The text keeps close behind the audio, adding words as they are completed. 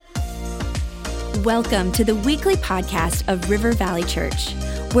Welcome to the weekly podcast of River Valley Church.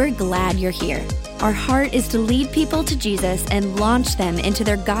 We're glad you're here. Our heart is to lead people to Jesus and launch them into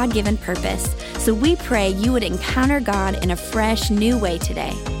their God-given purpose. So we pray you would encounter God in a fresh, new way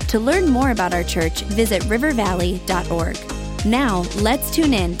today. To learn more about our church, visit rivervalley.org. Now, let's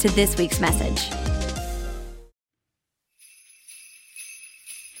tune in to this week's message.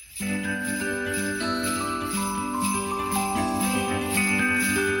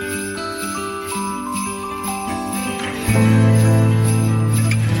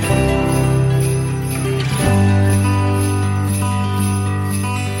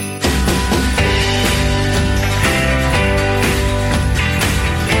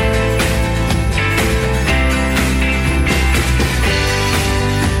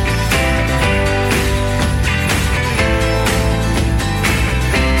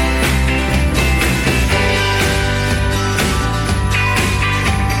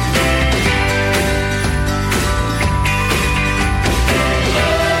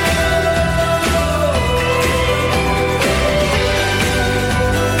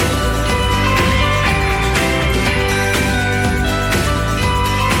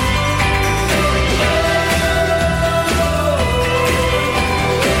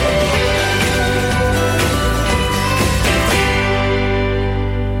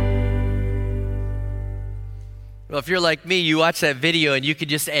 If you're like me, you watch that video and you can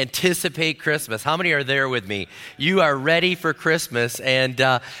just anticipate Christmas. How many are there with me? You are ready for Christmas, and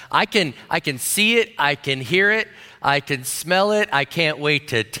I can see it, I can hear it, I can smell it, I can't wait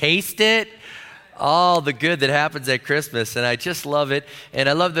to taste it. All the good that happens at Christmas, and I just love it. And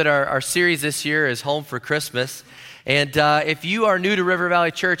I love that our series this year is Home for Christmas. And if you are new to River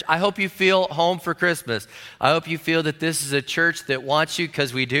Valley Church, I hope you feel home for Christmas. I hope you feel that this is a church that wants you,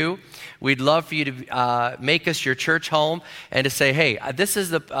 because we do. We'd love for you to make us your church home and to say, hey, this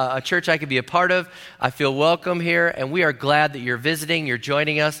is a church I can be a part of. I feel welcome here, and we are glad that you're visiting, you're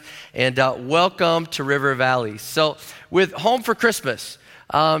joining us, and welcome to River Valley. So with Home for Christmas,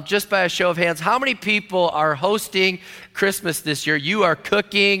 just by a show of hands, how many people are hosting Christmas this year? You are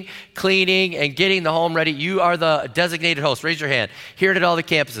cooking, cleaning, and getting the home ready. You are the designated host. Raise your hand. Here at all the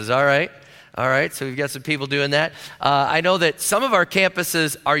campuses, all right? All right, so we've got some people doing that. I know that some of our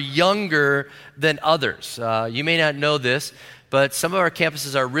campuses are younger than others. You may not know this, but some of our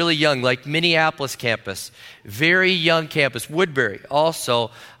campuses are really young, like Minneapolis campus, very young campus. Woodbury,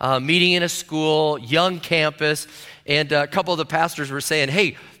 also, meeting in a school, young campus. And a couple of the pastors were saying,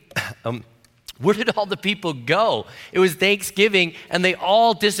 hey, where did all the people go? It was Thanksgiving, and they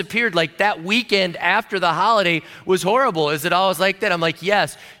all disappeared. Like that weekend after the holiday was horrible. Is it always like that? I'm like,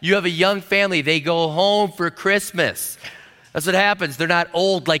 yes, you have a young family. They go home for Christmas. That's what happens. They're not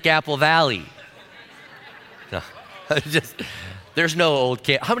old like Apple Valley. No, there's no old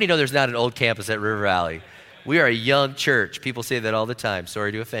campus. How many know there's not an old campus at River Valley? We are a young church. People say that all the time.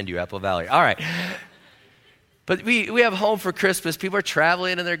 Sorry to offend you, Apple Valley. All right. But we have Home for Christmas. People are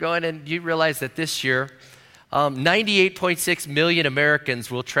traveling and they're going, and you realize that this year, 98.6 million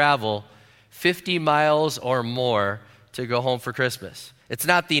Americans will travel 50 miles or more to go home for Christmas. It's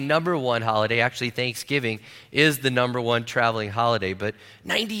not the number one holiday. Actually, Thanksgiving is the number one traveling holiday, but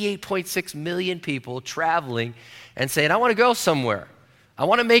 98.6 million people traveling and saying, I want to go somewhere. I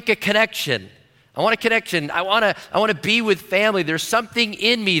want to make a connection. I want a connection. I want to be with family. There's something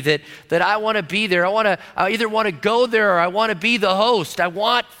in me that I want to be there. I either want to go there or I want to be the host. I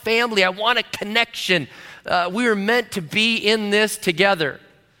want family. I want a connection. We are meant to be in this together.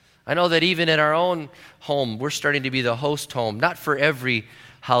 I know that even in our own home, we're starting to be the host home. Not for every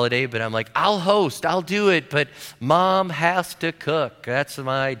holiday, but I'm like, I'll host. I'll do it, but Mom has to cook. That's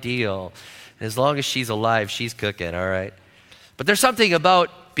my deal. As long as she's alive, she's cooking, all right? But there's something about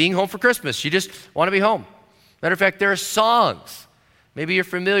being home for Christmas. You just want to be home. Matter of fact, there are songs. Maybe you're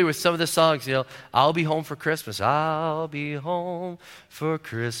familiar with some of the songs, I'll be home for Christmas. I'll be home for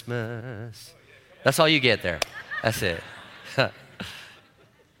Christmas. That's all you get there. That's it.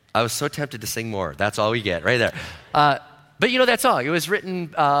 I was so tempted to sing more. That's all we get right there. But you know that song. It was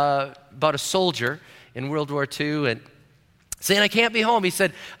written about a soldier in World War II and saying, I can't be home. He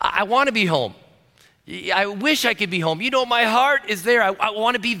said, I want to be home. I wish I could be home. My heart is there. I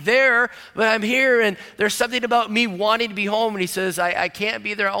want to be there, but I'm here, and there's something about me wanting to be home. And he says, I can't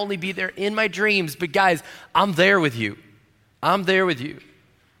be there. I'll only be there in my dreams. But guys, I'm there with you. I'm there with you.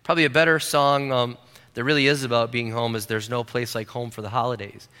 Probably a better song that really is about being home is There's No Place Like Home for the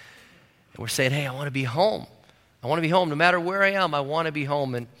Holidays. And we're saying, hey, I want to be home. I want to be home. No matter where I am, I want to be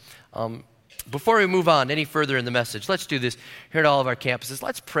home. And before we move on any further in the message, let's do this here at all of our campuses.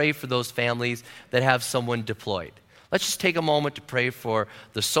 Let's pray for those families that have someone deployed. Let's just take a moment to pray for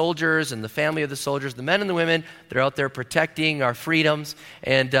the soldiers and the family of the soldiers, the men and the women that are out there protecting our freedoms.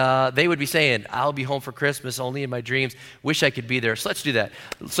 And they would be saying, I'll be home for Christmas only in my dreams. Wish I could be there. So let's do that.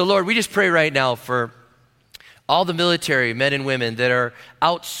 So Lord, we just pray right now for all the military men and women that are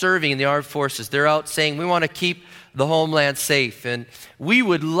out serving in the armed forces. They're out saying, we want to keep the homeland safe. And we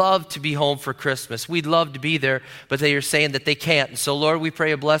would love to be home for Christmas. We'd love to be there, but they are saying that they can't. And so, Lord, we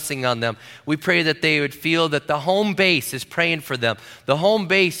pray a blessing on them. We pray that they would feel that the home base is praying for them. The home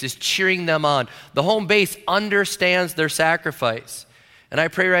base is cheering them on. The home base understands their sacrifice. And I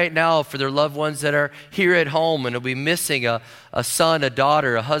pray right now for their loved ones that are here at home and will be missing a son, a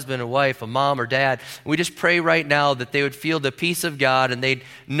daughter, a husband, a wife, a mom or dad. We just pray right now that they would feel the peace of God and they'd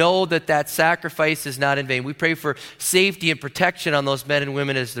know that that sacrifice is not in vain. We pray for safety and protection on those men and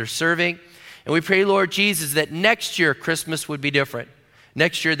women as they're serving. And we pray, Lord Jesus, that next year Christmas would be different.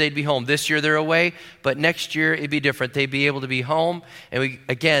 Next year they'd be home. This year they're away, but next year it'd be different. They'd be able to be home. And we,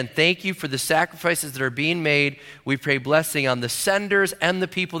 again, thank you for the sacrifices that are being made. We pray blessing on the senders and the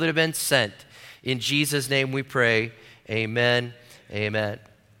people that have been sent. In Jesus' name we pray. Amen. Amen.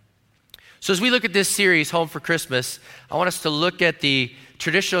 So as we look at this series, Home for Christmas, I want us to look at the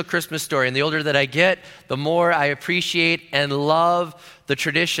traditional Christmas story. And the older that I get, the more I appreciate and love the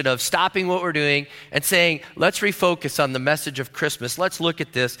tradition of stopping what we're doing and saying, let's refocus on the message of Christmas. Let's look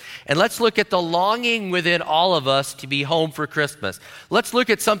at this, and let's look at the longing within all of us to be home for Christmas. Let's look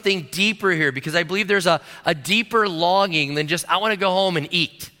at something deeper here, because I believe there's a deeper longing than just, I want to go home and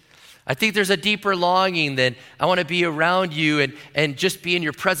eat. I think there's a deeper longing than I want to be around you and just be in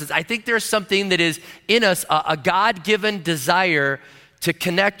your presence. I think there's something that is in us, a God-given desire to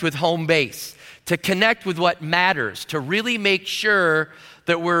connect with home base, to connect with what matters, to really make sure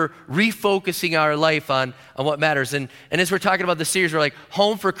that we're refocusing our life on what matters. And as we're talking about the series, we're like,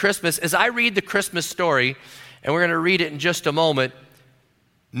 Home for Christmas. As I read the Christmas story, and we're going to read it in just a moment,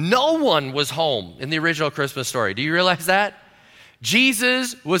 no one was home in the original Christmas story. Do you realize that?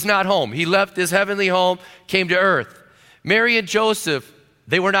 Jesus was not home. He left his heavenly home, came to earth. Mary and Joseph,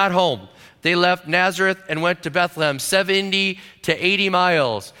 they were not home. They left Nazareth and went to Bethlehem, 70 to 80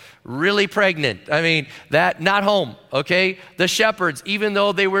 miles, really pregnant. I mean, that, not home, okay? The shepherds, even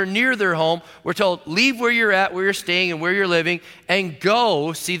though they were near their home, were told, leave where you're at, where you're staying and where you're living, and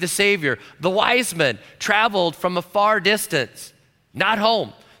go see the Savior. The wise men traveled from a far distance, not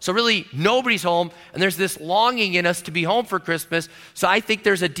home. So really, nobody's home, and there's this longing in us to be home for Christmas. So I think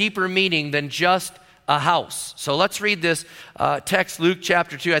there's a deeper meaning than just a house. So let's read this text, Luke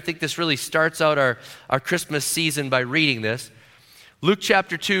chapter 2. I think this really starts out our Christmas season by reading this. Luke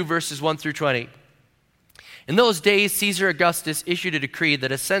chapter 2, verses 1 through 20. In those days, Caesar Augustus issued a decree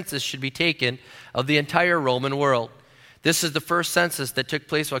that a census should be taken of the entire Roman world. This is the first census that took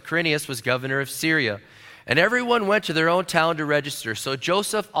place while Quirinius was governor of Syria. And everyone went to their own town to register. So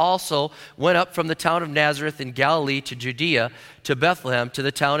Joseph also went up from the town of Nazareth in Galilee to Judea, to Bethlehem, to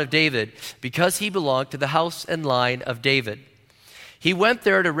the town of David, because he belonged to the house and line of David. He went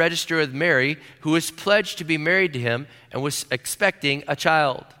there to register with Mary, who was pledged to be married to him and was expecting a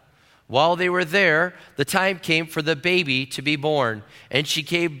child. While they were there, the time came for the baby to be born, and she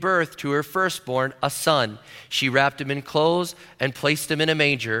gave birth to her firstborn, a son. She wrapped him in clothes and placed him in a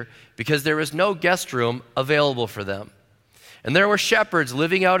manger, because there was no guest room available for them. And there were shepherds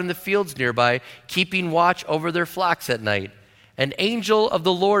living out in the fields nearby, keeping watch over their flocks at night. An angel of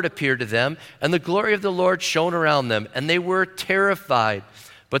the Lord appeared to them, and the glory of the Lord shone around them, and they were terrified.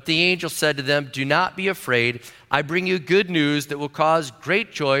 But the angel said to them, do not be afraid. I bring you good news that will cause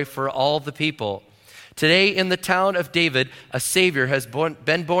great joy for all the people. Today in the town of David, a Savior has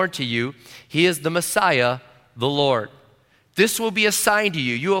been born to you. He is the Messiah, the Lord. This will be a sign to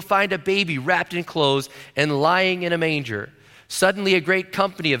you. You will find a baby wrapped in clothes and lying in a manger. Suddenly a great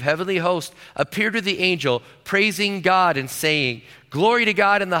company of heavenly hosts appeared with the angel, praising God and saying, glory to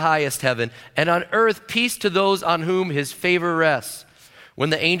God in the highest heaven, and on earth peace to those on whom his favor rests. When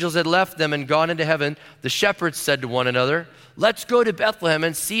the angels had left them and gone into heaven, the shepherds said to one another, let's go to Bethlehem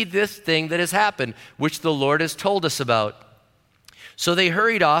and see this thing that has happened, which the Lord has told us about. So they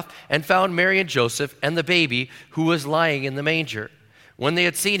hurried off and found Mary and Joseph and the baby who was lying in the manger. When they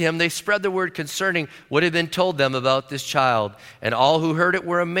had seen him, they spread the word concerning what had been told them about this child. And all who heard it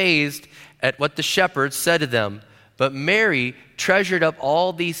were amazed at what the shepherds said to them. But Mary treasured up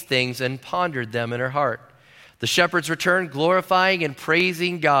all these things and pondered them in her heart. The shepherds returned, glorifying and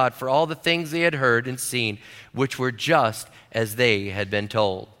praising God for all the things they had heard and seen, which were just as they had been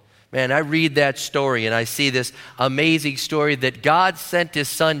told. Man, I read that story and I see this amazing story that God sent his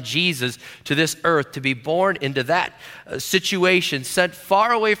son Jesus to this earth to be born into that situation, sent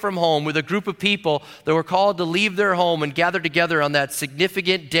far away from home with a group of people that were called to leave their home and gather together on that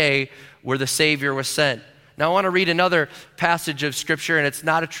significant day where the Savior was sent. Now I want to read another passage of Scripture, and it's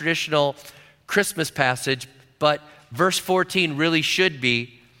not a traditional Christmas passage, but verse 14 really should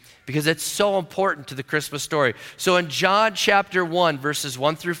be, because it's so important to the Christmas story. So in John chapter 1, verses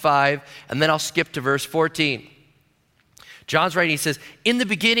 1 through 5, and then I'll skip to verse 14. John's writing, he says, "In the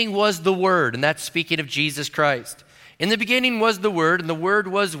beginning was the Word," and that's speaking of Jesus Christ. "In the beginning was the Word, and the Word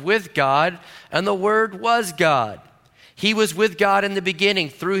was with God, and the Word was God. He was with God in the beginning.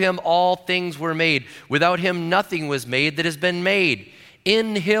 Through him all things were made. Without him nothing was made that has been made.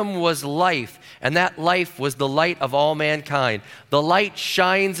 In him was life, and that life was the light of all mankind. The light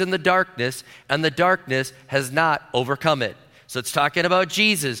shines in the darkness, and the darkness has not overcome it." So it's talking about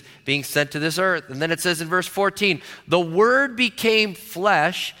Jesus being sent to this earth. And then it says in verse 14, "The Word became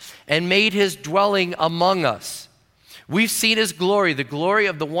flesh and made his dwelling among us. We've seen his glory, the glory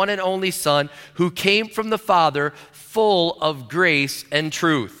of the one and only Son who came from the Father, full of grace and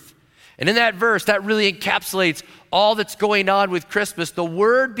truth." And in that verse, that really encapsulates all that's going on with Christmas. The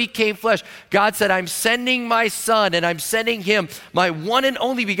Word became flesh. God said, "I'm sending my Son, and I'm sending him, my one and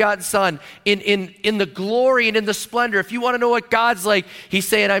only begotten Son, in the glory and in the splendor." If you want to know what God's like, he's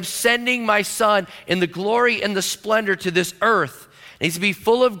saying, "I'm sending my Son in the glory and the splendor to this earth. And he's to be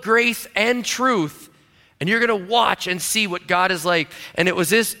full of grace and truth. And you're going to watch and see what God is like." And it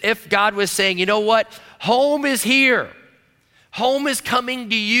was as if God was saying, you know what? Home is here. Home is coming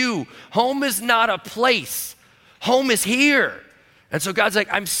to you. Home is not a place. Home is here. And so God's like,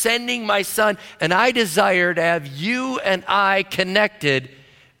 "I'm sending my Son, and I desire to have you and I connected."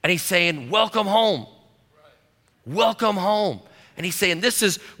 And he's saying, welcome home. Welcome home. And he's saying this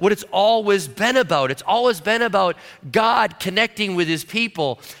is what it's always been about. It's always been about God connecting with his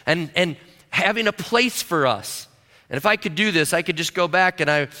people and having a place for us. And if I could do this, I could just go back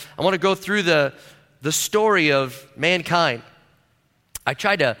and I want to go through the story of mankind. I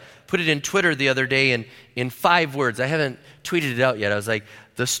tried to put it in Twitter the other day in 5 words. I haven't tweeted it out yet. I was like,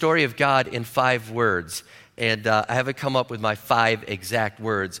 the story of God in 5 words. And I haven't come up with my 5 exact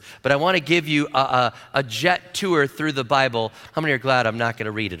words. But I want to give you a jet tour through the Bible. How many are glad I'm not going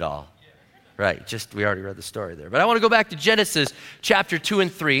to read it all? Right, we already read the story there. But I want to go back to Genesis chapter 2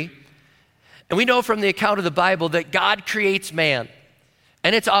 and 3. And we know from the account of the Bible that God creates man.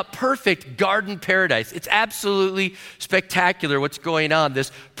 And it's a perfect garden paradise. It's absolutely spectacular what's going on.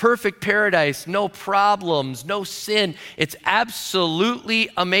 This perfect paradise, no problems, no sin. It's absolutely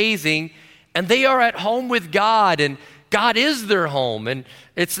amazing. And they are at home with God, and God is their home. And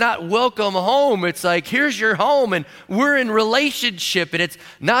it's not welcome home. It's like, here's your home, and we're in relationship. And it's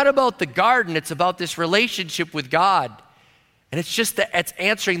not about the garden. It's about this relationship with God. And it's just that it's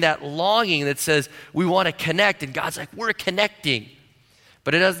answering that longing that says we want to connect. And God's like, we're connecting.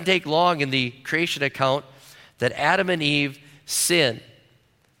 But it doesn't take long in the creation account that Adam and Eve sin.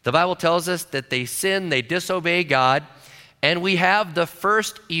 The Bible tells us that they sin, they disobey God, and we have the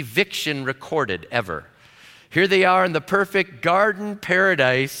first eviction recorded ever. Here they are in the perfect garden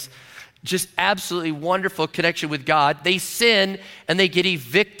paradise, just absolutely wonderful connection with God. They sin and they get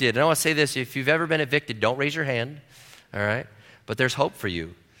evicted. And I want to say this, if you've ever been evicted, don't raise your hand, all right? But there's hope for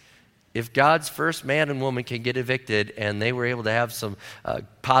you. If God's first man and woman can get evicted and they were able to have some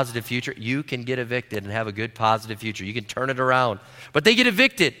positive future, you can get evicted and have a good positive future. You can turn it around. But they get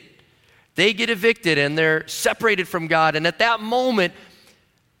evicted. They get evicted and they're separated from God. And at that moment,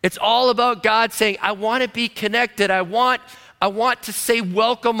 it's all about God saying, I want to be connected. I want to say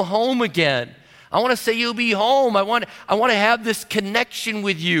welcome home again. I want to say you'll be home. I want to have this connection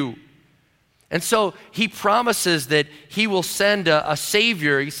with you. And so he promises that he will send a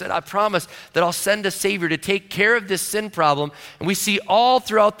Savior. He said, I promise that I'll send a Savior to take care of this sin problem. And we see all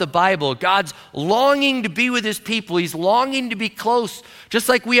throughout the Bible, God's longing to be with his people. He's longing to be close, just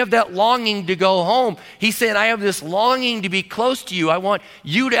like we have that longing to go home. He's saying, I have this longing to be close to you. I want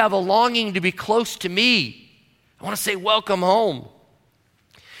you to have a longing to be close to me. I want to say, welcome home.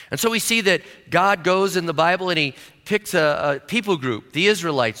 And so we see that God goes in the Bible and he picks a people group, the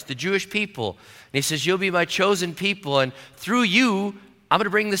Israelites, the Jewish people. And he says, you'll be my chosen people. And through you, I'm going to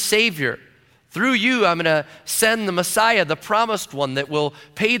bring the Savior. Through you, I'm going to send the Messiah, the promised one that will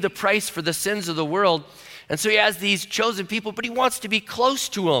pay the price for the sins of the world. And so he has these chosen people, but he wants to be close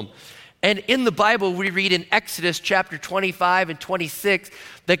to them. And in the Bible, we read in Exodus chapter 25 and 26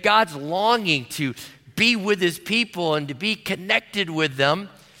 that God's longing to be with his people and to be connected with them.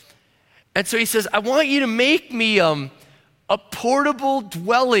 And so he says, I want you to make me a a portable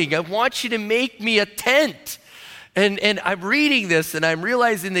dwelling. I want you to make me a tent. And I'm reading this and I'm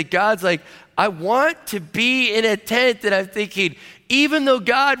realizing that God's like, I want to be in a tent. And I'm thinking, even though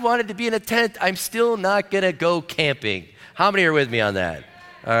God wanted to be in a tent, I'm still not going to go camping. How many are with me on that?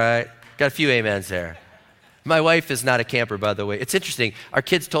 All right. Got a few amens there. My wife is not a camper, by the way. It's interesting. Our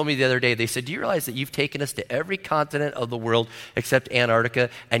kids told me the other day, they said, do you realize that you've taken us to every continent of the world except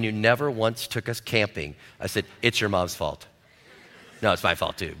Antarctica, and you never once took us camping? I said, it's your mom's fault. No, it's my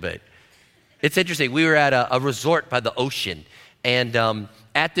fault too, but it's interesting. We were at a resort by the ocean, and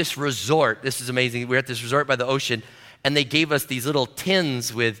at this resort, this is amazing, we were at this resort by the ocean, and they gave us these little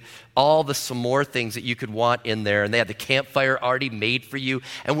tins with all the s'more things that you could want in there. And they had the campfire already made for you.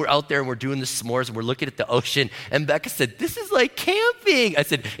 And we're out there and we're doing the s'mores and we're looking at the ocean. And Becca said, this is like camping. I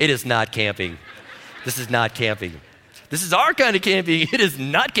said, it is not camping. This is not camping. This is our kind of camping. It is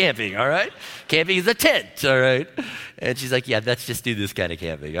not camping, all right? Camping is a tent, all right? And she's like, yeah, let's just do this kind of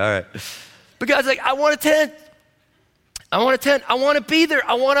camping, all right? But God's like, I want a tent. I want a tent. I want to be there.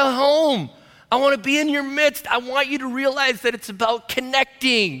 I want a home. I want to be in your midst. I want you to realize that it's about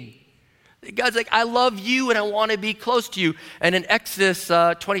connecting. God's like, I love you and I want to be close to you. And in Exodus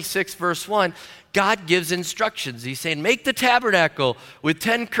 26, verse 1, God gives instructions. He's saying, make the tabernacle with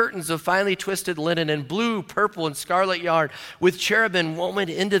 10 curtains of finely twisted linen and blue, purple, and scarlet yarn with cherubim woven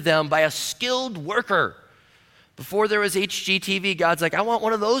into them by a skilled worker. Before there was HGTV, God's like, I want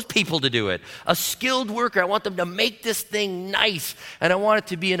one of those people to do it. A skilled worker. I want them to make this thing nice. And I want it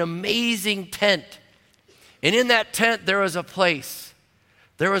to be an amazing tent. And in that tent, there was a place.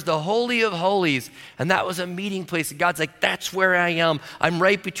 There was the Holy of Holies, and that was a meeting place. And God's like, that's where I am. I'm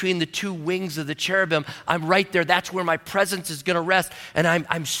right between the two wings of the cherubim. I'm right there. That's where my presence is going to rest. And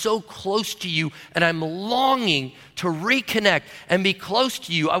I'm so close to you, and I'm longing to reconnect and be close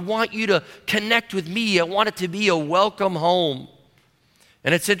to you. I want you to connect with me. I want it to be a welcome home.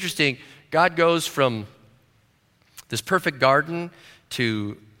 And it's interesting. God goes from this perfect garden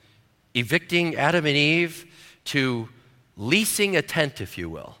to evicting Adam and Eve to leasing a tent, if you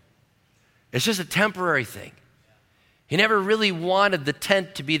will. It's just a temporary thing. He never really wanted the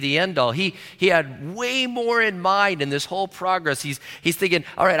tent to be the end all. He had way more in mind in this whole progress. He's thinking,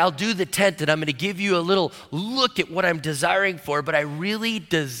 all right, I'll do the tent and I'm going to give you a little look at what I'm desiring for, but I really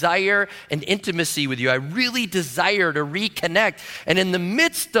desire an intimacy with you. I really desire to reconnect. And in the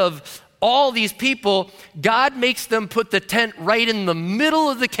midst of all these people, God makes them put the tent right in the middle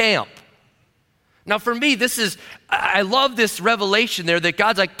of the camp. Now for me, I love this revelation there that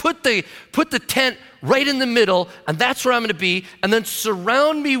God's like, put the tent right in the middle, and that's where I'm going to be, and then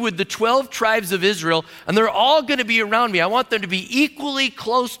surround me with the 12 tribes of Israel, and they're all going to be around me. I want them to be equally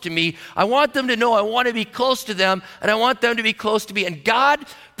close to me. I want them to know I want to be close to them, and I want them to be close to me. And God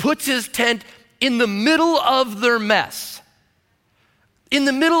puts his tent in the middle of their mess. In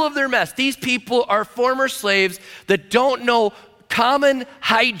the middle of their mess. These people are former slaves that don't know common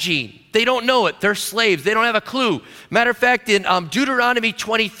hygiene. They don't know it. They're slaves. They don't have a clue. Matter of fact, in Deuteronomy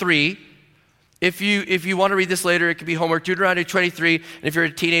 23, if you want to read this later, it could be homework. Deuteronomy 23, and if you're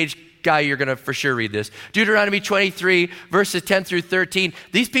a teenage guy, you're going to for sure read this. Deuteronomy 23, verses 10 through 13.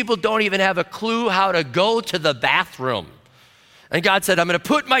 These people don't even have a clue how to go to the bathroom. And God said, I'm going to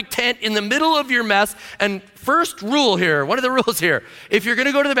put my tent in the middle of your mess. And first rule here, one of the rules here, if you're going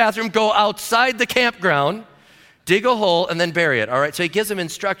to go to the bathroom, go outside the campground, dig a hole, and then bury it, all right? So he gives them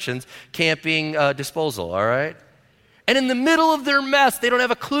instructions, camping disposal, all right? And in the middle of their mess, they don't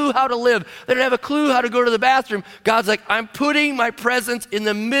have a clue how to live. They don't have a clue how to go to the bathroom. God's like, I'm putting my presence in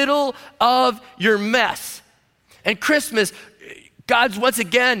the middle of your mess. And Christmas, God's once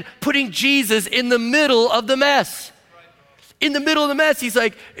again putting Jesus in the middle of the mess. In the middle of the mess, he's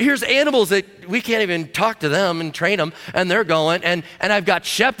like, here's animals that we can't even talk to them and train them, and they're going, and I've got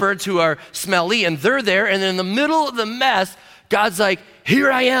shepherds who are smelly, and they're there, and in the middle of the mess, God's like,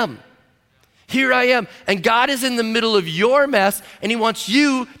 here I am. Here I am. And God is in the middle of your mess, and he wants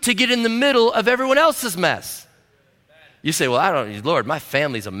you to get in the middle of everyone else's mess. You say, well, Lord, my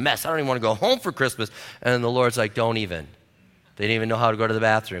family's a mess. I don't even want to go home for Christmas. And the Lord's like, don't even. They didn't even know how to go to the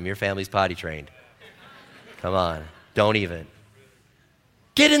bathroom. Your family's potty trained. Come on. Don't even.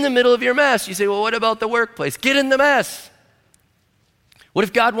 Get in the middle of your mess. You say, well, what about the workplace? Get in the mess. What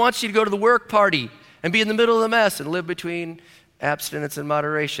if God wants you to go to the work party and be in the middle of the mess and live between abstinence and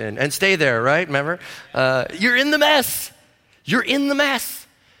moderation and stay there, right? Remember? You're in the mess. You're in the mess.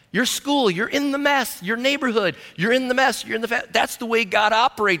 Your school, you're in the mess. Your neighborhood, you're in the mess. You're in the That's the way God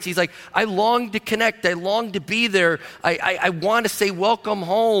operates. He's like, I long to connect. I long to be there. I want to say, welcome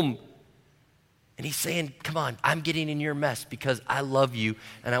home. And he's saying, come on, I'm getting in your mess because I love you,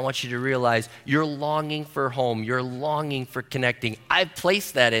 and I want you to realize you're longing for home. You're longing for connecting. I've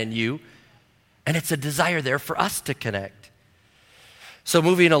placed that in you, and it's a desire there for us to connect. So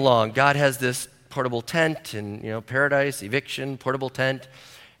moving along, God has this portable tent and, paradise, eviction, portable tent.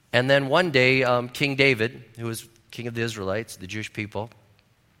 And then one day, King David, who was king of the Israelites, the Jewish people,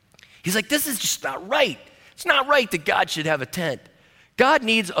 he's like, this is just not right. It's not right that God should have a tent. God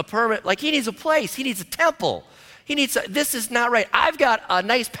needs a permit, like he needs a place. He needs a temple. This is not right. I've got a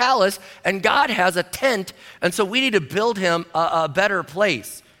nice palace and God has a tent, and so we need to build him a better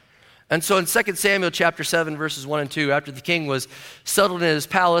place. And so in 2 Samuel chapter 7, verses 1 and 2, after the king was settled in his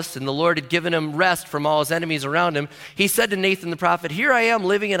palace and the Lord had given him rest from all his enemies around him, he said to Nathan the prophet, here I am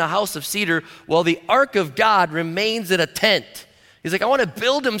living in a house of cedar while the ark of God remains in a tent. He's like, I want to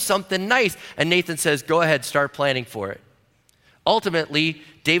build him something nice. And Nathan says, go ahead, start planning for it. Ultimately,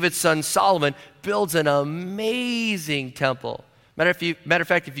 David's son Solomon builds an amazing temple. Matter of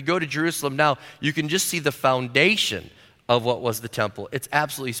fact, if you go to Jerusalem now, you can just see the foundation of what was the temple. It's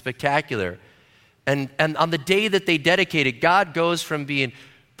absolutely spectacular. And on the day that they dedicate it, God goes from being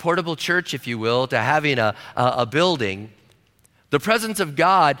portable church, if you will, to having a building. The presence of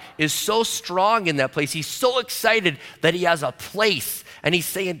God is so strong in that place. He's so excited that he has a place. And he's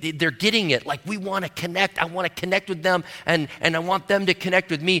saying they're getting it. Like, we want to connect. I want to connect with them, and I want them to connect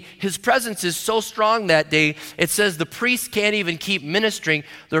with me. His presence is so strong that day, it says the priests can't even keep ministering.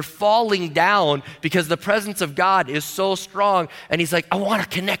 They're falling down because the presence of God is so strong. And he's like, I want to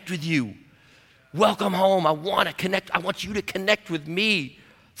connect with you. Welcome home. I want to connect. I want you to connect with me.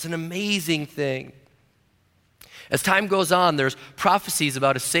 It's an amazing thing. As time goes on, there's prophecies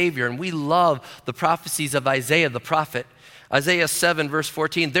about a Savior, and we love the prophecies of Isaiah the prophet. Isaiah 7, verse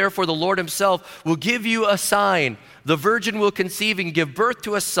 14, therefore the Lord himself will give you a sign. The virgin will conceive and give birth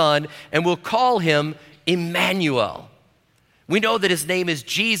to a son, and will call him Emmanuel. We know that his name is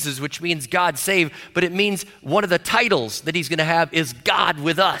Jesus, which means God save, but it means one of the titles that he's going to have is God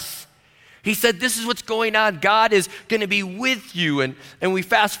with us. He said, this is what's going on. God is going to be with you. And we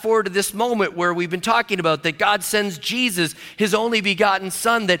fast forward to this moment where we've been talking about that God sends Jesus, his only begotten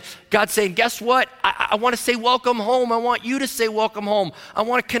son, that God's saying, guess what? I want to say welcome home. I want you to say welcome home. I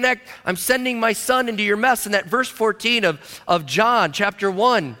want to connect. I'm sending my son into your mess. And that verse 14 of John chapter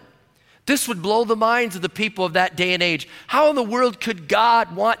 1, this would blow the minds of the people of that day and age. How in the world could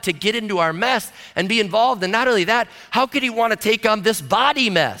God want to get into our mess and be involved? And not only that, how could he want to take on this body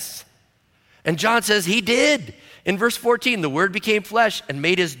mess? And John says he did. In verse 14, the word became flesh and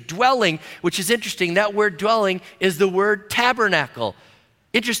made his dwelling, which is interesting. That word dwelling is the word tabernacle.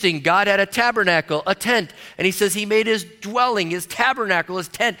 Interesting, God had a tabernacle, a tent, and he says he made his dwelling, his tabernacle, his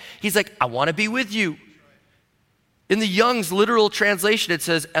tent. He's like, I want to be with you. In the Young's literal translation, it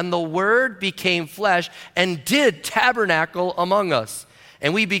says, and the word became flesh and did tabernacle among us.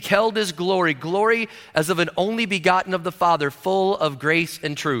 And we beheld his glory, glory as of an only begotten of the Father, full of grace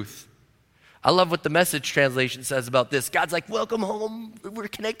and truth. I love what the Message translation says about this. God's like, welcome home, we're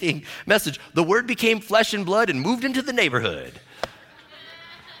connecting. Message, the word became flesh and blood and moved into the neighborhood.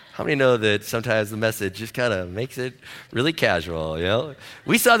 How many know that sometimes the Message just kind of makes it really casual,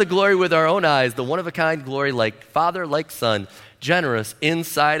 We saw the glory with our own eyes, the one-of-a-kind glory like Father, like Son, generous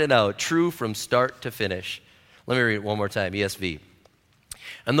inside and out, true from start to finish. Let me read it one more time, ESV.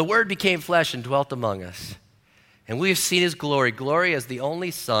 And the word became flesh and dwelt among us. And we have seen his glory, glory as the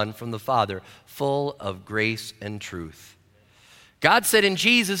only Son from the Father, full of grace and truth. God said in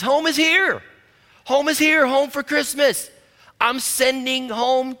Jesus, home is here. Home is here, home for Christmas. I'm sending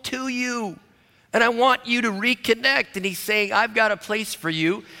home to you. And I want you to reconnect. And he's saying, I've got a place for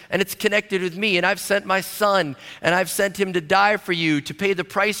you, and it's connected with me. And I've sent my son, and I've sent him to die for you, to pay the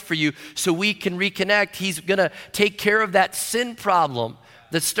price for you, so we can reconnect. He's going to take care of that sin problem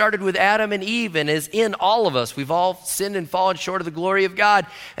that started with Adam and Eve and is in all of us. We've all sinned and fallen short of the glory of God.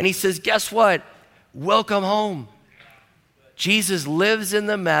 And he says, guess what? Welcome home. Jesus lives in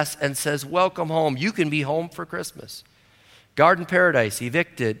the mess and says, welcome home. You can be home for Christmas. Garden paradise,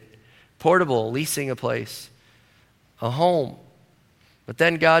 evicted, portable, leasing a place, a home. But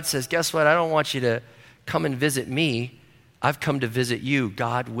then God says, guess what? I don't want you to come and visit me. I've come to visit you,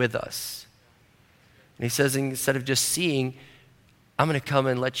 God with us. And he says, instead of just seeing, I'm going to come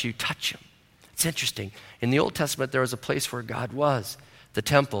and let you touch him. It's interesting. In the Old Testament, there was a place where God was, the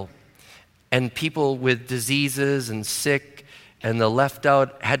temple. And people with diseases and sick and the left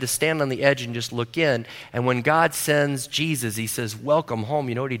out had to stand on the edge and just look in. And when God sends Jesus, he says, welcome home.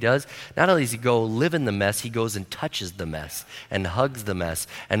 You know what he does? Not only does he go live in the mess, he goes and touches the mess and hugs the mess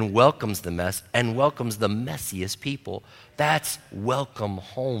and welcomes the mess and welcomes the messiest people. That's welcome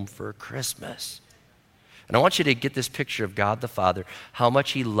home for Christmas. And I want you to get this picture of God the Father, how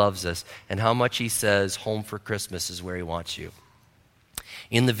much he loves us and how much he says home for Christmas is where he wants you.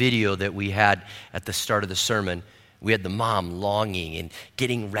 In the video that we had at the start of the sermon, we had the mom longing and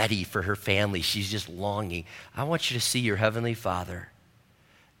getting ready for her family. She's just longing. I want you to see your Heavenly Father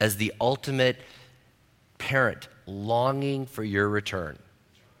as the ultimate parent longing for your return.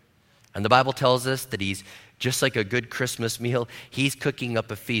 And the Bible tells us that he's just like a good Christmas meal, he's cooking up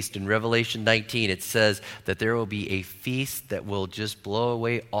a feast. In Revelation 19, it says that there will be a feast that will just blow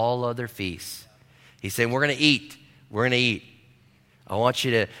away all other feasts. He's saying, we're going to eat. We're going to eat. I want you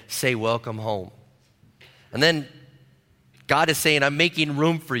to say, welcome home. And then God is saying, I'm making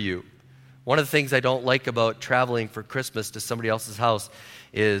room for you. One of the things I don't like about traveling for Christmas to somebody else's house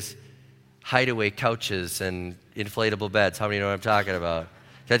is hideaway couches and inflatable beds. How many know what I'm talking about?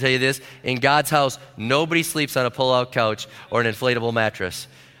 Can I tell you this? In God's house, nobody sleeps on a pull-out couch or an inflatable mattress.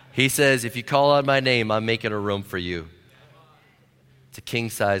 He says, if you call out my name, I'm making a room for you. It's a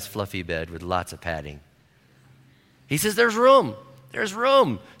king-size fluffy bed with lots of padding. He says, there's room. There's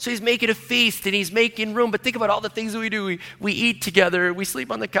room. So he's making a feast and he's making room. But think about all the things that we do. We eat together. We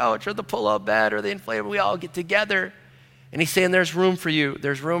sleep on the couch or the pull-out bed or the inflatable. We all get together. And he's saying, there's room for you.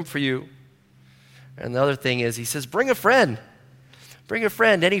 There's room for you. And the other thing is, he says, bring a friend. Bring a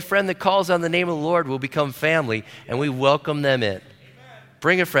friend. Any friend that calls on the name of the Lord will become family, and we welcome them in. Amen.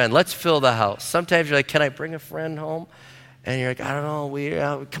 Bring a friend. Let's fill the house. Sometimes you're like, can I bring a friend home? And you're like, I don't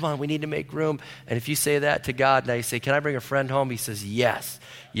know. Come on, we need to make room. And if you say that to God, now you say, can I bring a friend home? He says, yes.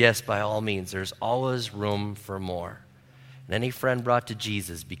 Yes, by all means. There's always room for more. And any friend brought to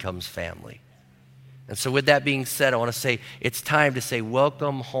Jesus becomes family. And so with that being said, I want to say it's time to say,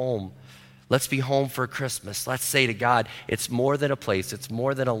 welcome home. Let's be home for Christmas. Let's say to God, it's more than a place. It's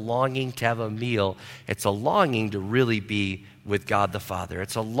more than a longing to have a meal. It's a longing to really be with God the Father.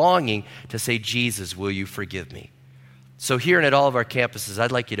 It's a longing to say, Jesus, will you forgive me? So here and at all of our campuses,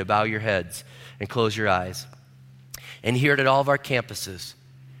 I'd like you to bow your heads and close your eyes. And here and at all of our campuses,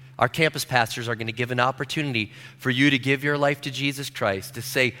 our campus pastors are going to give an opportunity for you to give your life to Jesus Christ, to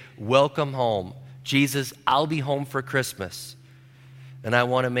say, welcome home. Jesus, I'll be home for Christmas. And I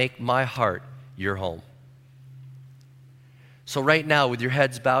want to make my heart your home. So right now, with your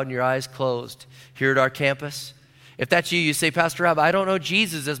heads bowed and your eyes closed, here at our campus, if that's you, you say, Pastor Rob, I don't know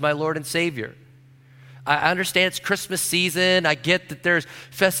Jesus as my Lord and Savior. I understand it's Christmas season. I get that there's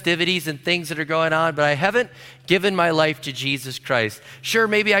festivities and things that are going on, but I haven't given my life to Jesus Christ. Sure,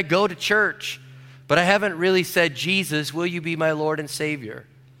 maybe I go to church, but I haven't really said, Jesus, will you be my Lord and Savior?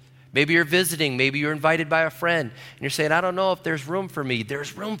 Maybe you're visiting. Maybe you're invited by a friend. And you're saying, I don't know if there's room for me.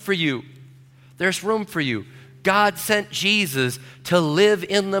 There's room for you. There's room for you. God sent Jesus to live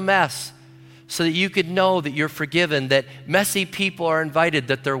in the mess so that you could know that you're forgiven, that messy people are invited,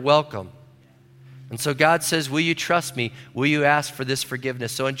 that they're welcome. And so God says, will you trust me? Will you ask for this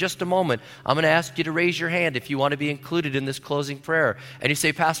forgiveness? So in just a moment, I'm going to ask you to raise your hand if you want to be included in this closing prayer. And you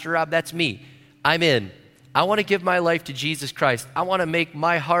say, Pastor Rob, that's me. I'm in. I want to give my life to Jesus Christ. I want to make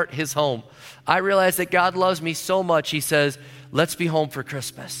my heart his home. I realize that God loves me so much, he says, let's be home for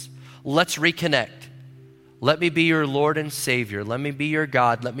Christmas. Let's reconnect. Let me be your Lord and Savior. Let me be your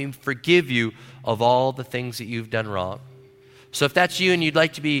God. Let me forgive you of all the things that you've done wrong. So if that's you and you'd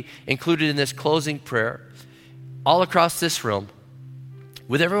like to be included in this closing prayer, all across this room,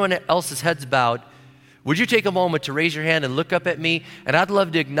 with everyone else's heads bowed, would you take a moment to raise your hand and look up at me? And I'd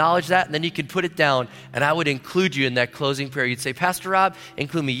love to acknowledge that, and then you can put it down, and I would include you in that closing prayer. You'd say, Pastor Rob,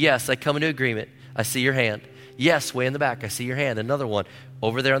 include me. Yes, I come into agreement. I see your hand. Yes, way in the back, I see your hand. Another one,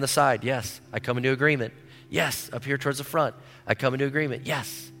 over there on the side. Yes, I come into agreement. Yes, up here towards the front, I come into agreement.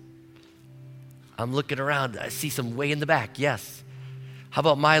 Yes. I'm looking around. I see some way in the back. Yes. How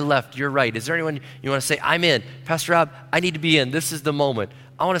about my left, your right? Is there anyone you want to say, I'm in? Pastor Rob, I need to be in. This is the moment.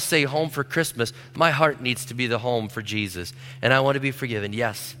 I want to say home for Christmas. My heart needs to be the home for Jesus, and I want to be forgiven.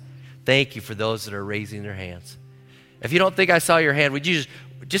 Yes. Thank you for those that are raising their hands. If you don't think I saw your hand, would you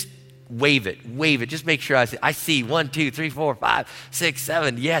just wave it? Wave it. Just make sure I see 1, 2, 3, 4, 5, 6,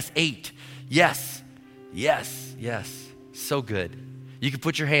 7. Yes, 8. Yes. Yes. Yes. So good. You can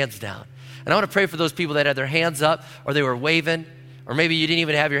put your hands down. And I want to pray for those people that had their hands up or they were waving, or maybe you didn't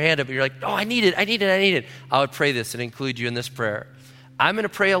even have your hand up, but you're like, oh, I need it. I would pray this and include you in this prayer. I'm going to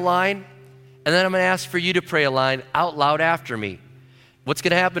pray a line, and then I'm going to ask for you to pray a line out loud after me. What's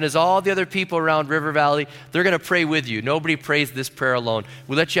going to happen is all the other people around River Valley, they're going to pray with you. Nobody prays this prayer alone.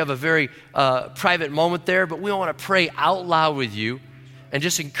 We let you have a very private moment there, but we want to pray out loud with you and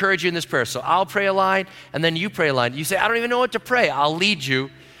just encourage you in this prayer. So I'll pray a line, and then you pray a line. You say, I don't even know what to pray. I'll lead you.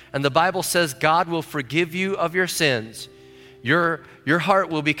 And the Bible says God will forgive you of your sins. Your heart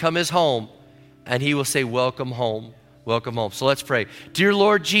will become his home, and he will say, welcome home, welcome home. So let's pray. Dear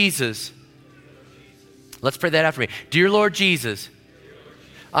Lord Jesus, let's pray that after me. Dear Lord Jesus,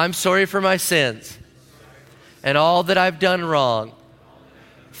 I'm sorry for my sins and all that I've done wrong.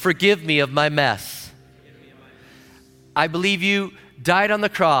 Forgive me of my mess. I believe you died on the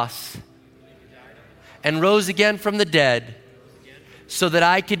cross and rose again from the dead so that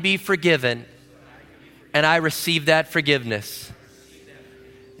I could be forgiven, and I receive that forgiveness.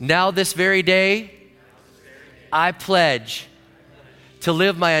 Now this very day, I pledge to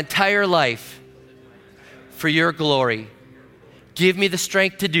live my entire life for your glory. Give me the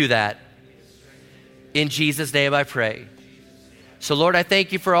strength to do that. In Jesus' name I pray. So Lord, I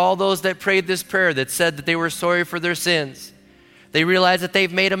thank you for all those that prayed this prayer that said that they were sorry for their sins. They realize that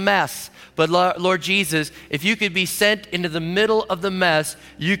they've made a mess. But Lord Jesus, if you could be sent into the middle of the mess,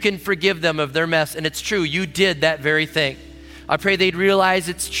 you can forgive them of their mess. And it's true, you did that very thing. I pray they'd realize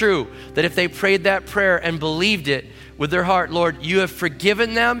it's true, that if they prayed that prayer and believed it with their heart, Lord, you have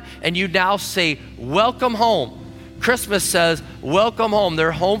forgiven them, and you now say, welcome home. Christmas says, welcome home.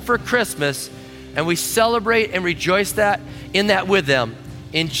 They're home for Christmas, and we celebrate and rejoice in that with them.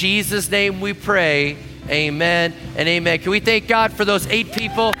 In Jesus' name we pray, amen and amen. Can we thank God for those 8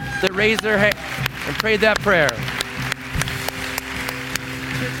 people that raised their hand and prayed that prayer? Church,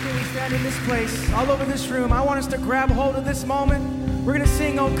 can we stand in this place, all over this room? I want us to grab hold of this moment. We're going to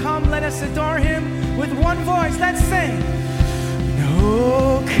sing, oh come, let us adore him with one voice. Let's sing.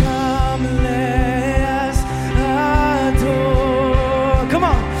 Oh come, let us adore. Come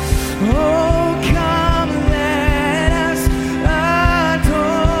on. Oh come, let us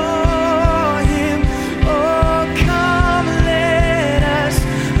adore him. Oh come, let us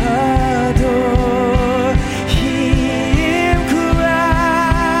adore him, Christ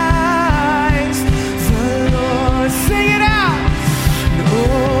the Lord. Sing it out.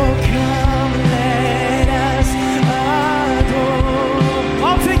 Oh come, let us adore.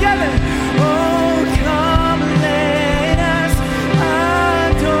 All together. Oh come, let us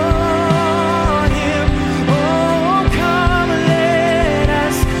adore him. Oh come, let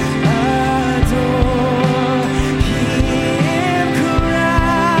us adore him,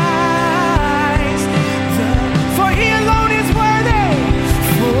 Christ. For he alone is worthy.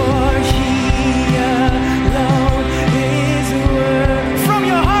 For he alone is worthy. From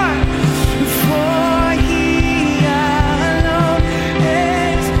your heart. For he alone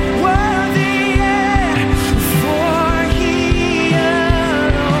is worthy. Yeah. For he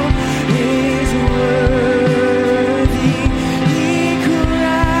alone is worthy.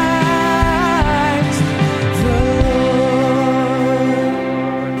 Christ the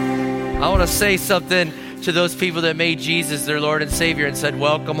Lord. I want to say something to those people that made Jesus their Lord and Savior and said,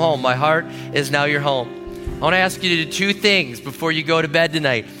 welcome home. My heart is now your home. I want to ask you to do 2 things before you go to bed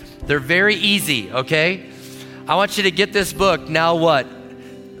tonight. They're very easy, okay? I want you to get this book, Now What?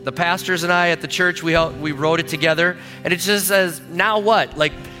 The pastors and I at the church, we wrote it together, and it just says, now what?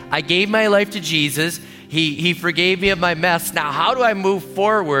 Like, I gave my life to Jesus. He forgave me of my mess. Now, how do I move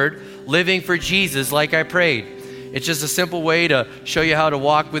forward living for Jesus like I prayed? It's just a simple way to show you how to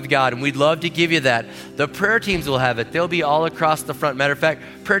walk with God, and we'd love to give you that. The prayer teams will have it. They'll be all across the front. Matter of fact,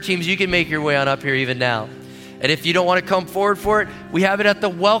 prayer teams, you can make your way on up here even now. And if you don't want to come forward for it, we have it at the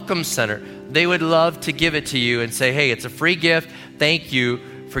Welcome Center. They would love to give it to you and say, hey, it's a free gift. Thank you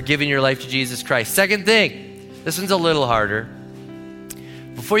for giving your life to Jesus Christ. Second thing, this one's a little harder.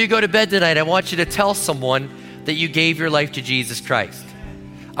 Before you go to bed tonight, I want you to tell someone that you gave your life to Jesus Christ.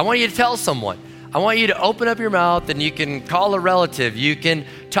 I want you to tell someone. I want you to open up your mouth, and you can call a relative. You can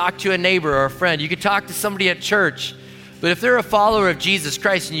talk to a neighbor or a friend. You can talk to somebody at church. But if they're a follower of Jesus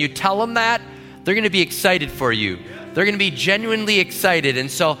Christ and you tell them that, they're going to be excited for you. They're going to be genuinely excited. And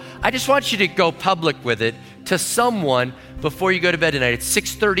so I just want you to go public with it to someone before you go to bed tonight. It's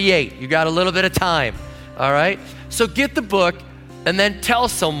 6:38. You got a little bit of time. All right? So get the book and then tell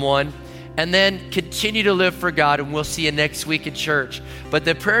someone, and then continue to live for God, and we'll see you next week in church. But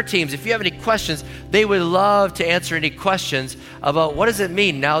the prayer teams, if you have any questions, they would love to answer any questions about what does it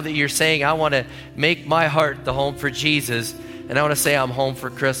mean now that you're saying, I want to make my heart the home for Jesus, and I want to say I'm home for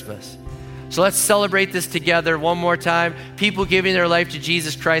Christmas. So let's celebrate this together one more time. People giving their life to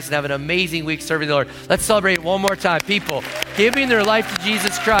Jesus Christ and have an amazing week serving the Lord. Let's celebrate it one more time. People giving their life to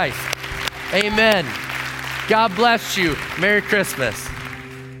Jesus Christ. Amen. God bless you. Merry Christmas.